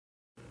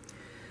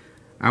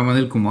I'm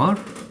Anil Kumar,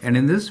 and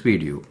in this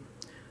video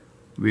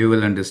we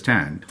will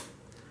understand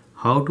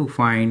how to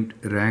find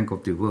rank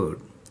of the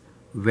word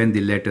when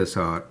the letters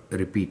are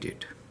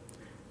repeated.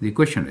 The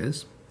question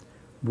is,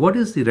 what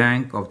is the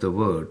rank of the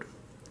word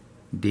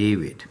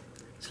David?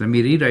 So let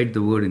me rewrite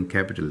the word in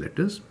capital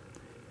letters,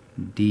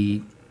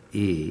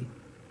 D-A-V-I-D.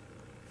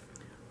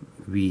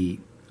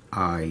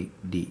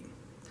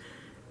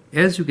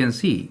 As you can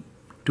see,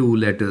 two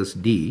letters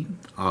D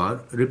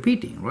are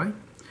repeating, right?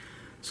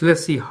 So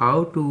let's see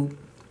how to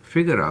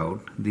figure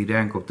out the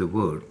rank of the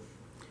word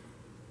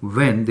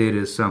when there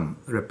is some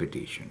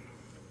repetition.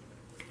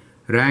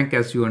 Rank,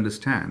 as you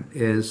understand,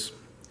 is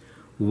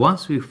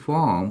once we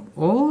form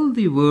all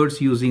the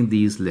words using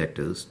these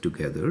letters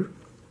together,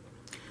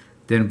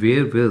 then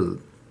where will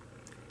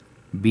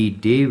be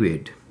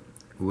David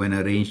when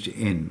arranged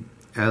in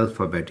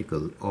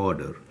alphabetical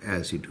order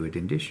as you do it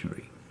in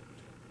dictionary.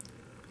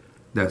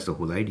 That's the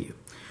whole idea.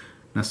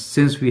 Now,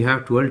 since we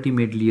have to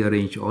ultimately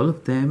arrange all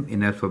of them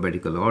in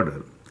alphabetical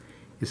order,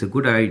 it's a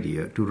good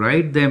idea to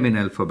write them in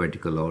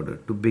alphabetical order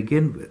to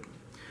begin with.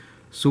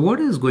 So what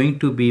is going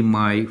to be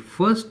my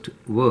first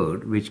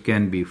word which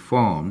can be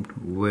formed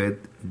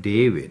with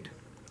David?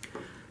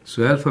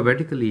 So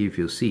alphabetically, if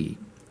you see,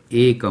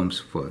 A comes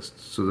first.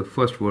 So the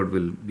first word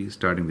will be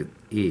starting with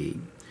A.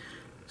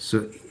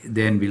 So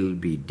then will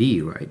be D,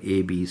 right?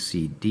 A, B,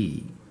 C,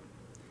 D,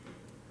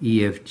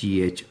 E, F,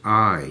 G, H,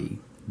 I.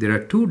 There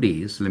are two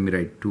D's. Let me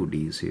write two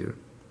D's here.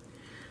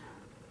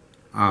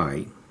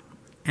 I,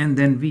 and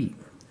then V.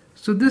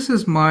 So this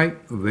is my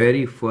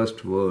very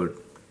first word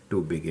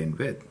to begin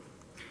with.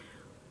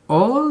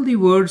 All the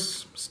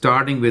words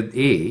starting with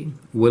A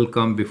will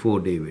come before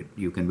David.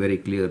 You can very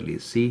clearly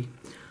see.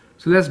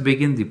 So let's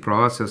begin the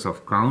process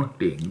of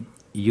counting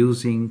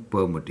using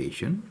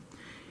permutation.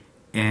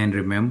 And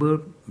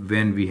remember,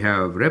 when we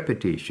have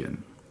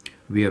repetition,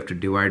 we have to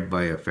divide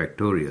by a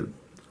factorial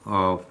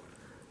of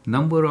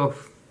number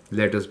of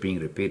letters being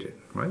repeated,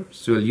 right?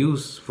 So we'll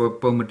use for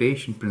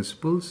permutation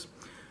principles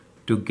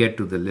to get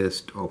to the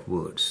list of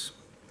words.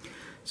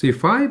 So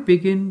if I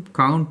begin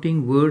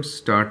counting words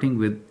starting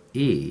with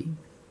A,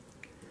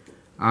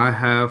 I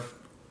have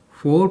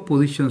 4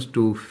 positions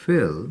to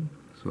fill.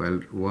 So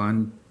I'll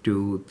 1,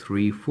 2,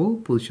 3,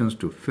 4 positions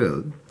to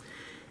fill.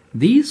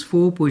 These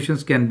 4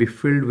 positions can be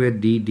filled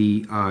with D,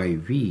 D, I,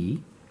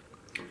 V.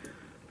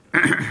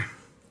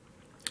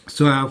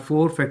 So I have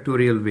 4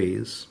 factorial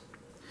ways.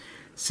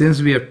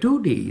 Since we have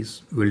 2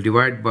 D's, we'll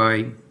divide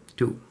by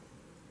 2.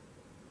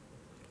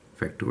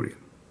 Factorial.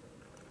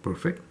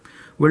 Perfect.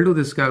 We'll do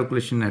this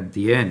calculation at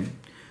the end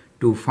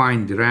to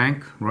find the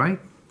rank, right?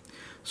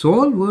 So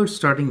all words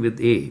starting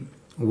with A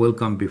will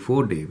come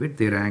before David.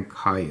 They rank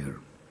higher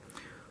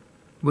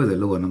with a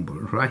lower number,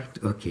 right?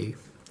 Okay.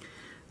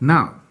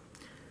 Now,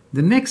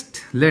 the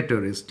next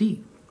letter is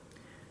D.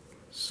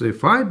 So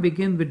if I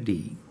begin with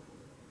D,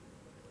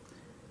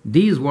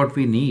 D is what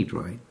we need,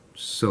 right?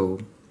 So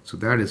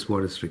that is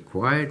what is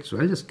required. So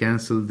I'll just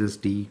cancel this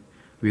D.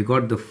 We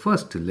got the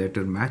first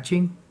letter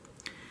matching.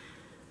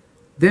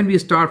 Then we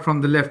start from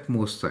the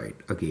leftmost side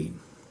again,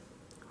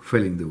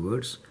 filling the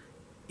words.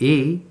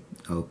 A,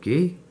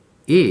 okay.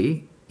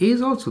 A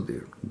is also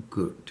there.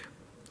 Good.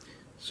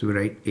 So we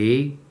write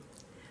A.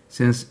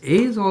 Since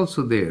A is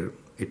also there,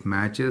 it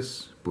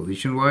matches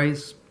position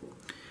wise.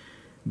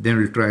 Then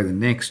we'll try the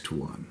next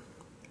one.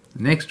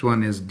 The next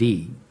one is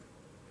D,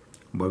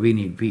 but we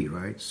need V,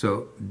 right?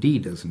 So D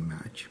doesn't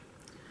match.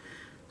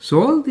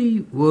 So all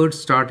the words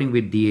starting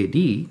with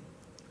DAD,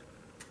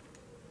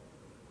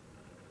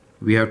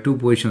 we have 2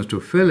 positions to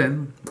fill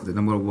in. The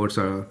number of words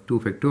are 2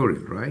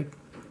 factorial, right?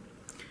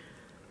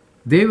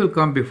 They will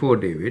come before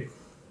David.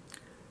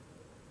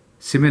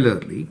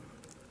 Similarly,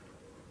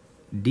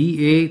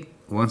 DA,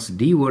 once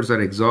D words are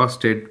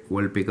exhausted,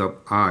 will pick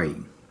up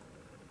I.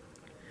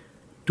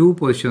 2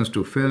 positions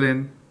to fill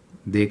in.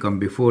 They come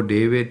before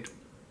David.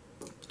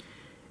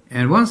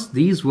 And once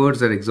these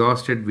words are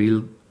exhausted,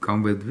 we'll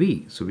come with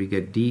V. So we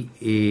get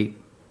DAV,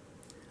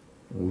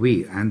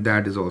 and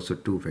that is also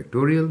 2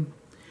 factorial.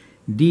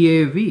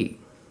 DAV,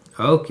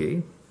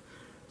 okay,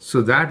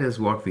 so that is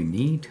what we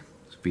need.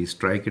 So we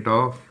strike it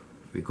off.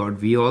 We got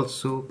V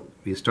also.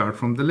 We start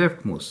from the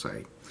leftmost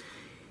side.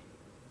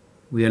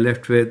 We are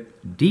left with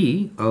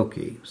D,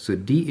 okay, so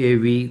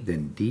DAV,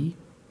 then D.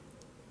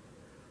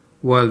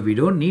 Well, we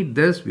don't need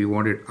this, we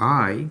wanted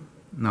I.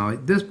 Now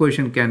this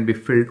position can be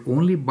filled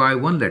only by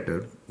one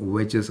letter,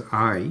 which is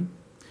I.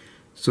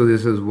 So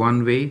this is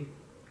one way.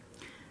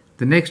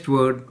 The next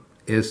word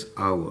is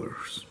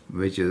ours,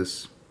 which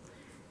is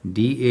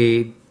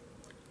DAV.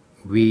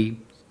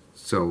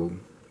 So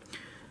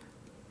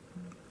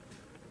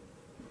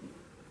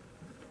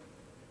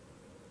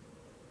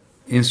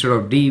instead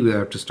of D, we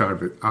have to start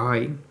with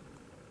I.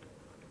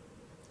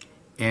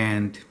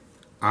 And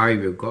I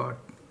we've got.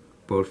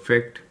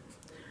 Perfect.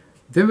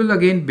 Then we'll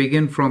again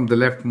begin from the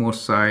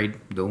leftmost side.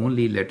 The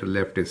only letter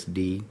left is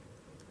D.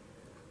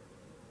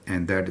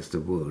 And that is the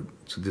word.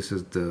 So this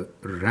is the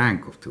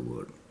rank of the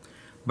word.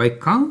 By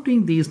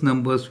counting these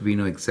numbers, we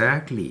know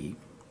exactly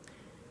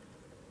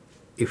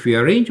if we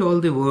arrange all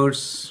the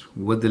words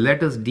with the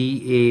letters D,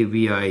 A,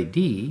 V, I,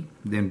 D,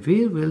 then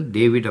where will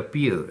David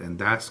appear? And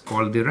that's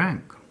called the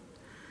rank.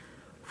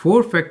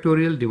 4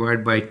 factorial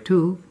divided by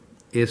 2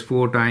 is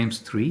 4 times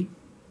 3,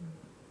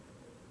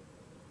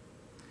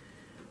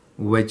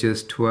 which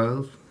is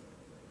 12.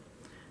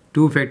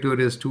 2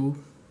 factorial is 2.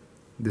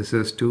 This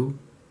is 2.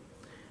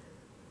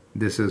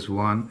 This is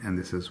 1 and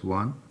this is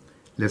 1.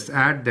 Let's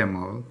add them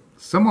all.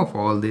 Sum of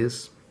all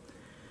this: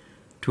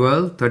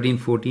 12, 13,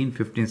 14,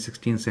 15,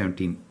 16,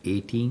 17,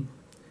 18.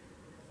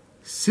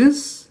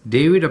 Since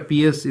David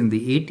appears in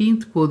the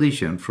 18th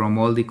position from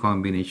all the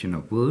combination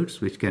of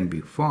words which can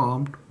be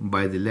formed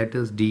by the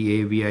letters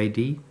D, A, V, I,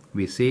 D,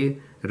 we say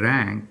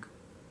rank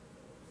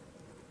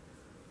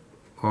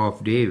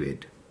of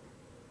David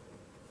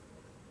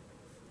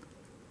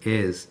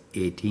is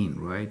 18,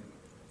 right?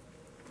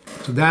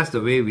 So that's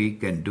the way we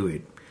can do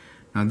it.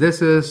 Now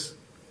this is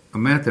a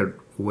method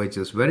which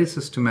is very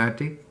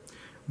systematic,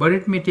 but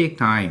it may take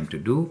time to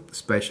do,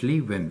 especially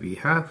when we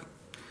have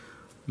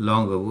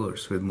longer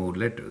words with more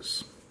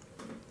letters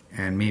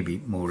and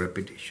maybe more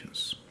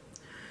repetitions.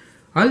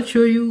 I'll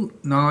show you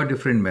now a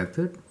different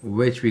method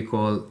which we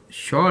call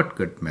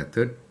shortcut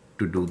method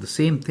to do the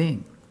same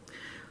thing.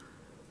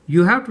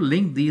 You have to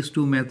link these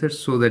two methods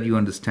so that you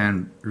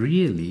understand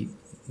really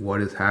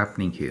what is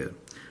happening here.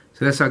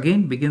 So let's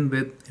again begin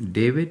with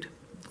David.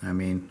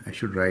 I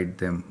should write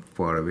them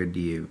far away,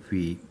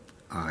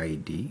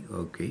 D-A-V-I-D,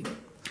 okay.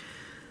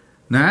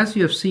 Now as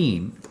you have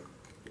seen,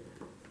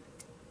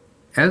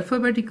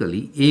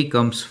 alphabetically A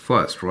comes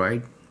first,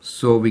 right?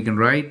 So we can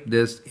write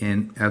this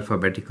in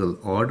alphabetical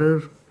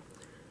order,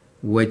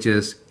 which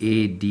is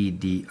A, D,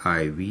 D,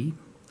 I, V.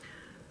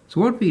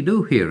 So what we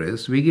do here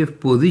is we give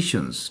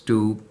positions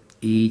to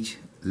each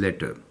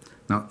letter.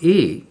 Now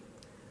A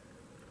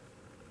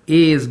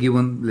is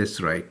given,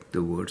 let's write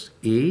the words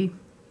A.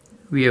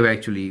 We have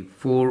actually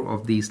 4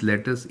 of these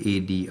letters, A,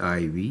 D,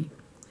 I, V.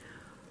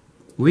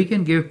 We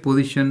can give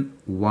position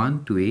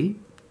 1 to A,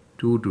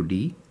 2 to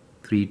D,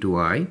 3 to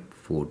I,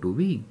 4 to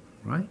V,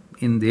 right?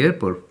 In their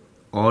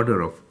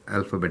order of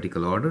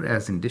alphabetical order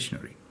as in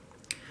dictionary.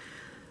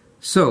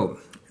 So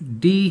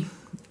D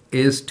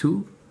is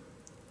 2,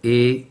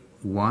 A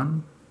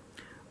 1,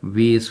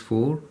 V is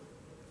 4,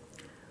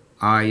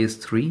 I is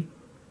 3,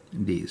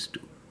 D is 2.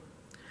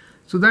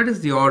 So that is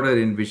the order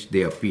in which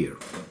they appear.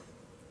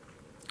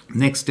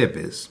 Next step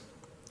is,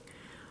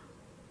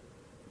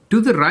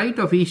 to the right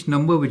of each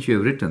number which you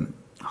have written,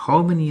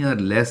 how many are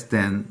less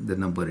than the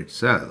number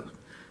itself?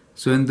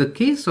 So in the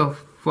case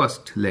of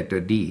first letter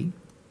D,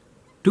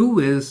 2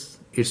 is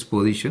its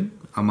position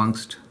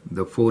amongst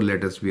the 4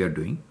 letters we are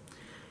doing.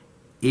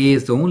 A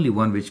is the only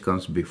one which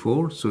comes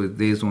before, so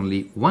there is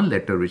only one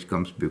letter which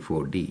comes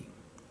before D.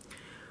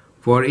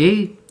 For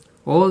A,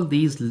 all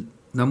these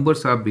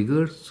numbers are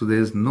bigger, so there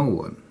is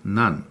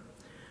none.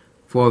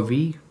 For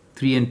V,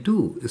 3 and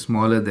 2 is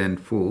smaller than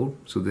 4,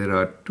 so there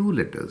are 2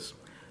 letters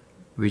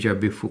which are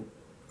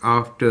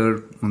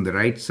after on the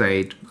right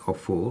side of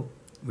 4,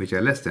 which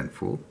are less than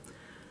 4.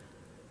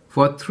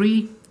 For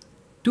 3,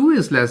 2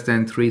 is less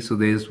than 3, so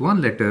there is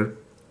 1 letter,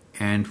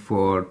 and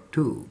for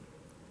 2,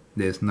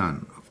 there is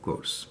none, of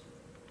course.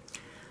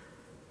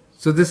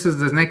 So this is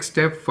the next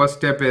step. First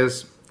step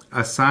is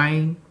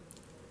assign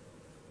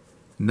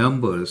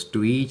numbers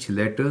to each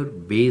letter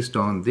based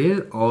on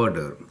their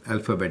order,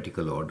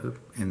 alphabetical order.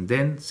 And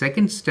then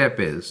second step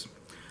is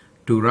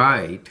to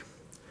write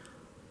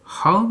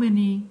how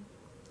many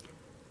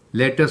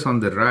letters on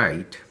the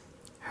right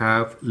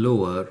have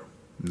lower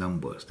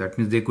numbers. That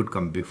means they could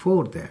come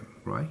before them,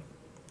 right?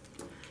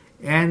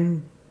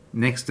 And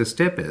next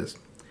step is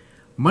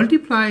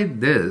multiply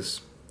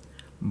this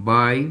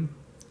by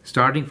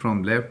starting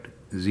from left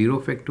 0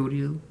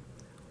 factorial,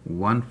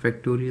 1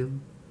 factorial,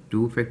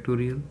 2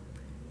 factorial,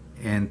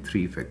 and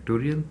 3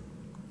 factorial,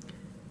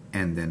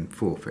 and then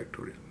 4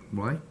 factorial,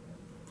 right?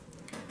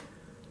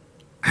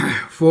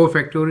 4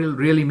 factorial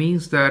really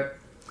means that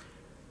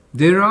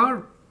there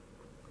are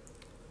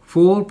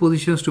 4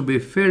 positions to be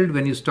filled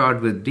when you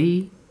start with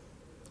D,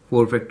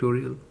 4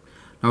 factorial.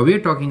 Now we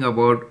are talking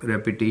about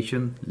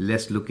repetition.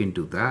 Let's look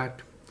into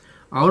that.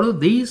 Out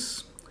of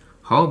these,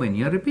 how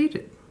many are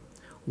repeated?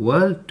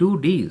 Well, 2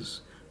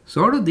 D's.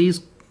 So out of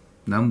these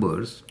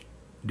numbers,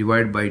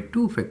 divide by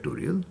 2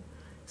 factorial,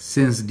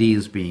 since D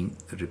is being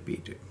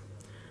repeated.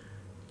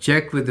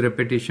 Check with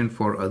repetition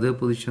for other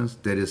positions.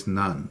 There is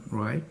none,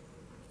 right?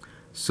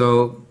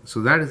 So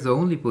that is the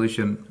only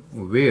position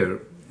where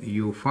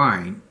you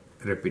find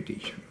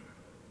repetition.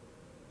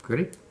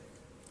 Correct?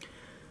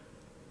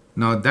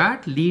 Now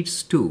that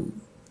leads to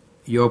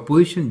your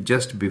position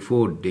just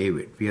before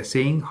David. We are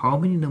saying how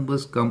many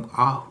numbers come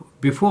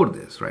before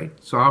this, right?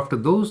 So after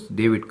those,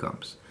 David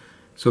comes.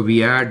 So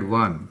we add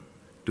 1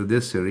 to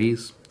this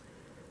series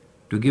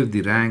to give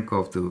the rank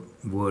of the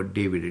word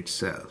David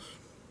itself.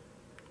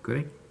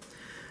 Correct?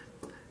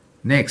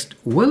 Next,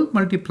 we'll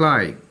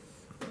multiply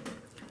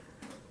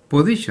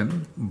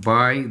position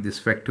by this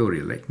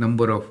factorial, like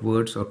number of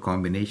words or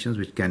combinations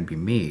which can be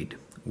made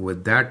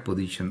with that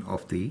position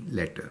of the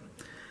letter.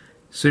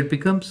 So it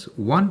becomes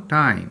 1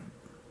 time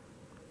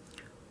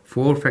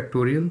 4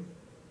 factorial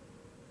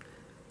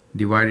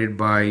divided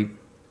by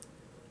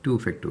 2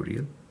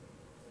 factorial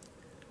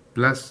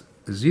plus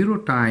 0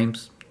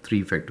 times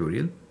 3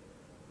 factorial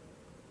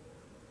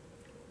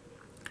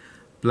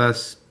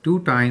plus 2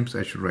 times,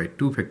 I should write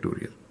 2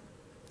 factorial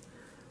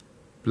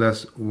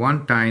plus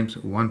 1 times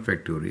 1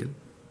 factorial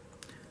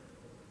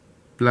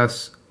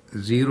plus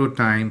 0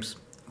 times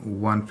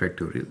 1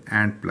 factorial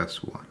and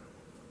plus 1.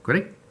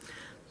 Correct?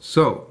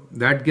 So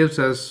that gives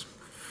us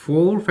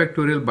 4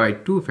 factorial by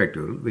 2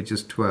 factorial, which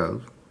is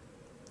 12,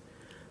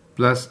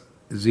 plus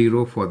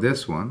 0 for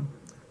this one,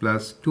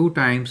 plus 2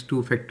 times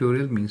 2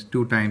 factorial means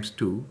 2 times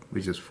 2,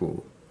 which is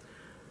 4,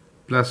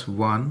 plus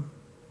 1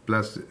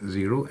 plus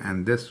 0,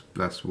 and this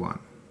plus 1,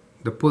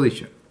 the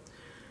position.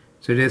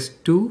 So it is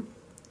 2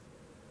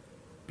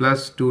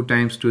 plus 2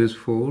 times 2 is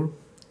 4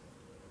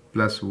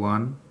 plus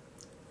 1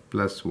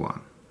 plus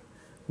 1,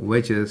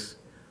 which is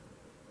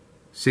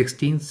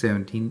 16,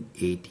 17,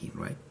 18,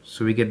 right?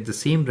 So we get the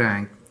same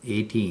rank,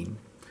 18,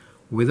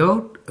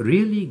 without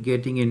really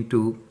getting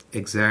into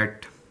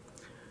exact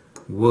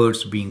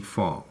words being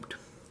formed.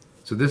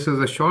 So this is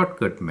a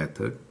shortcut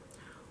method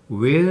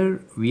where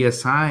we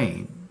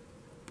assign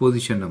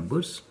position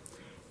numbers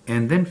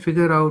and then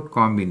figure out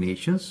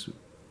combinations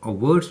of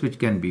words which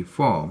can be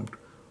formed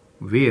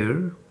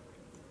where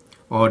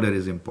order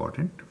is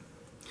important.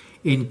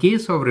 In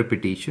case of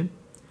repetition,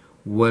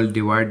 we'll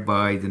divide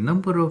by the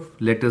number of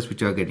letters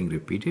which are getting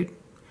repeated,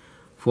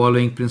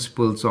 following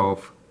principles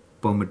of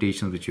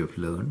permutations which you have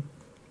learned.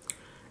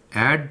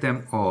 Add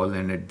them all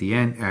and at the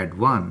end add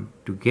 1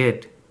 to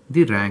get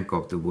the rank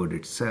of the word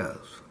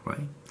itself,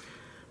 right?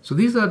 So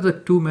these are the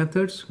two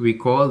methods. We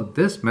call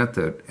this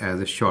method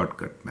as a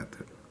shortcut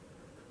method.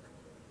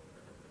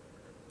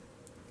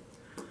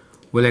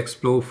 We'll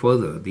explore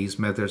further these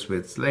methods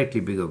with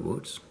slightly bigger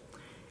words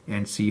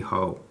and see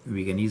how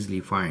we can easily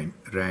find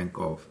rank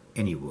of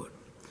any word.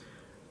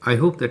 I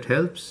hope that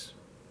helps.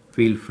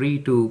 Feel free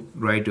to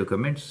write your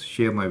comments,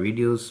 share my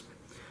videos.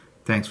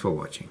 Thanks for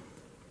watching.